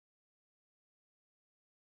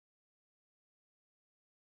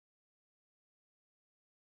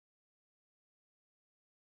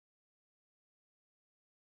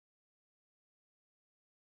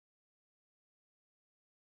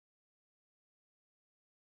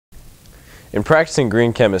In practicing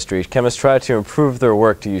green chemistry, chemists try to improve their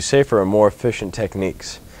work to use safer and more efficient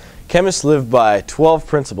techniques. Chemists live by 12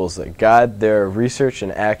 principles that guide their research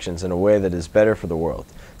and actions in a way that is better for the world.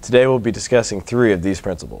 Today we'll be discussing 3 of these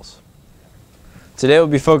principles. Today we'll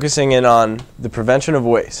be focusing in on the prevention of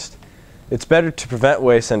waste. It's better to prevent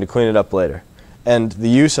waste than to clean it up later. And the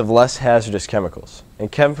use of less hazardous chemicals. In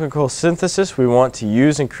chemical synthesis, we want to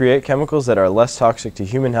use and create chemicals that are less toxic to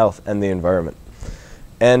human health and the environment.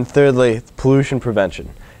 And thirdly, pollution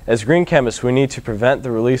prevention. As green chemists, we need to prevent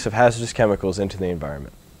the release of hazardous chemicals into the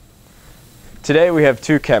environment. Today we have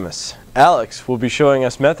 2 chemists. Alex will be showing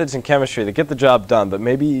us methods in chemistry that get the job done, but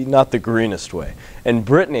maybe not the greenest way. And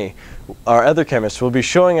Brittany, our other chemist, will be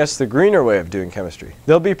showing us the greener way of doing chemistry.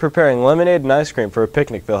 They'll be preparing lemonade and ice cream for a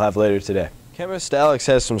picnic they'll have later today. Chemist Alex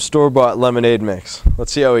has some store-bought lemonade mix.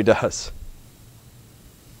 Let's see how he does.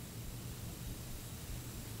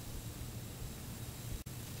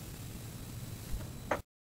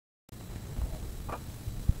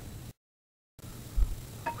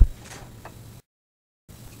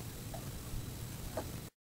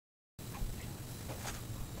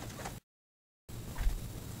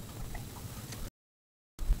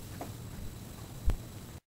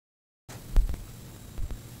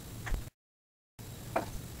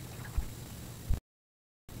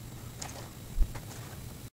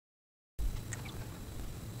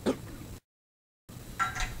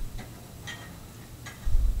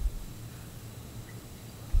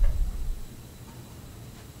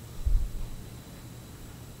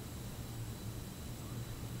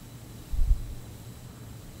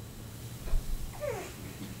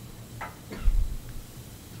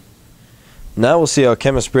 Now we'll see how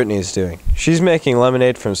chemist Brittany is doing. She's making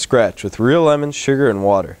lemonade from scratch with real lemons, sugar, and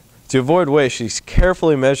water. To avoid waste, she's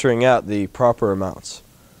carefully measuring out the proper amounts.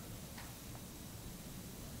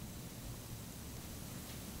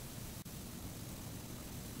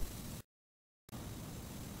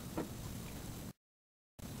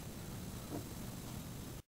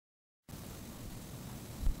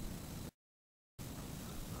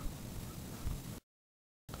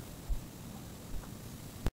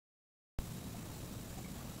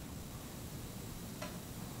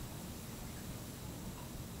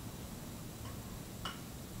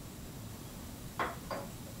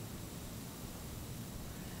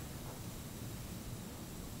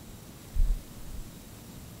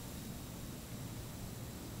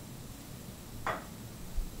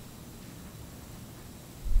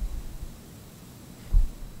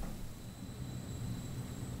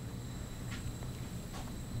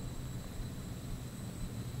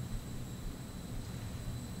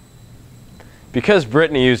 Because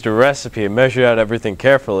Brittany used a recipe and measured out everything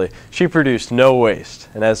carefully, she produced no waste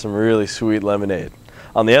and has some really sweet lemonade.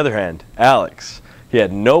 On the other hand, Alex, he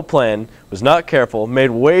had no plan, was not careful, made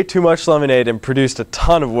way too much lemonade and produced a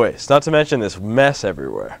ton of waste, not to mention this mess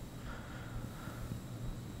everywhere.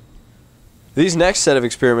 These next set of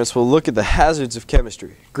experiments will look at the hazards of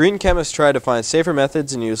chemistry. Green chemists try to find safer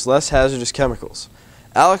methods and use less hazardous chemicals.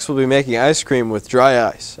 Alex will be making ice cream with dry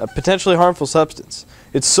ice, a potentially harmful substance.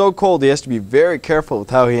 It's so cold he has to be very careful with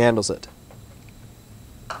how he handles it.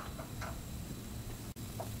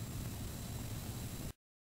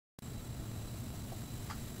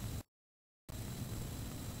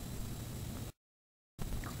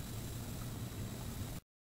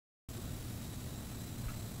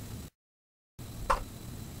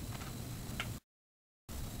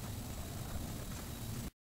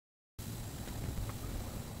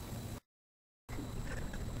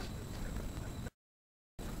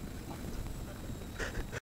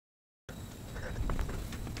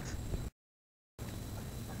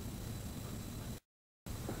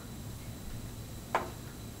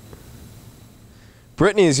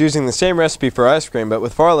 Brittany is using the same recipe for ice cream, but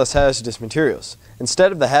with far less hazardous materials.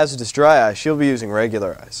 Instead of the hazardous dry ice, she'll be using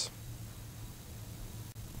regular ice.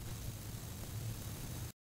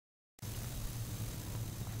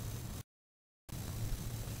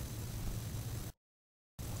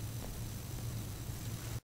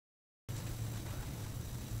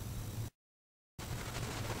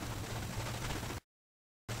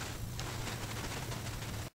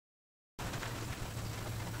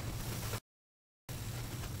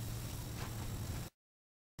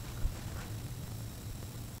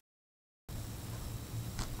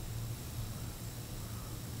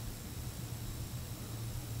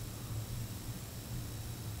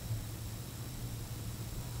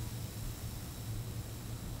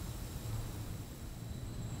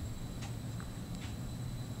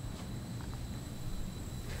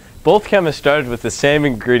 Both chemists started with the same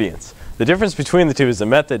ingredients. The difference between the two is the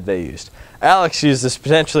method they used. Alex used this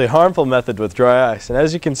potentially harmful method with dry ice, and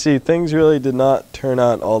as you can see, things really did not turn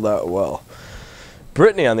out all that well.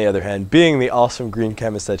 Brittany, on the other hand, being the awesome green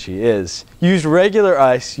chemist that she is, used regular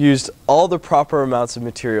ice, used all the proper amounts of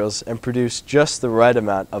materials, and produced just the right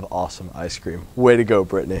amount of awesome ice cream. Way to go,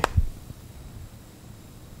 Brittany.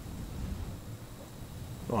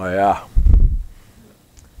 Oh yeah.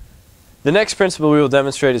 The next principle we will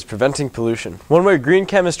demonstrate is preventing pollution. One way green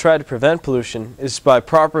chemists try to prevent pollution is by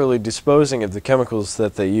properly disposing of the chemicals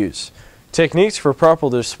that they use. Techniques for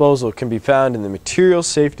proper disposal can be found in the Material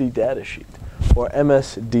Safety Data Sheet, or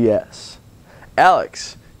MSDS.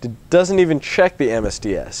 Alex doesn't even check the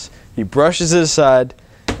MSDS. He brushes it aside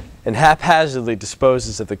and haphazardly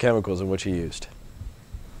disposes of the chemicals in which he used.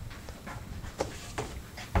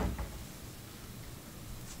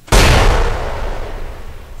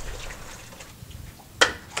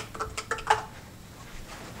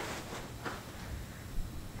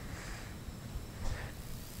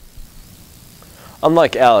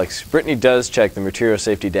 Unlike Alex, Brittany does check the material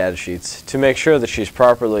safety data sheets to make sure that she's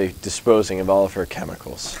properly disposing of all of her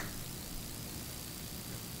chemicals.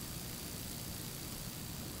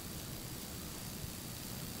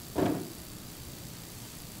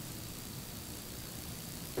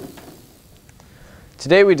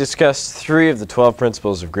 Today we discussed 3 of the 12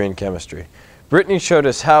 principles of green chemistry. Brittany showed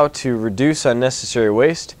us how to reduce unnecessary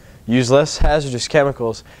waste, use less hazardous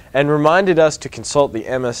chemicals, and reminded us to consult the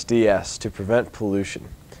MSDS to prevent pollution.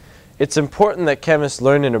 It's important that chemists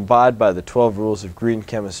learn and abide by the 12 rules of green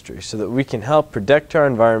chemistry so that we can help protect our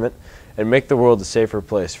environment and make the world a safer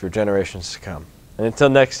place for generations to come. And until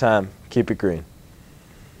next time, keep it green.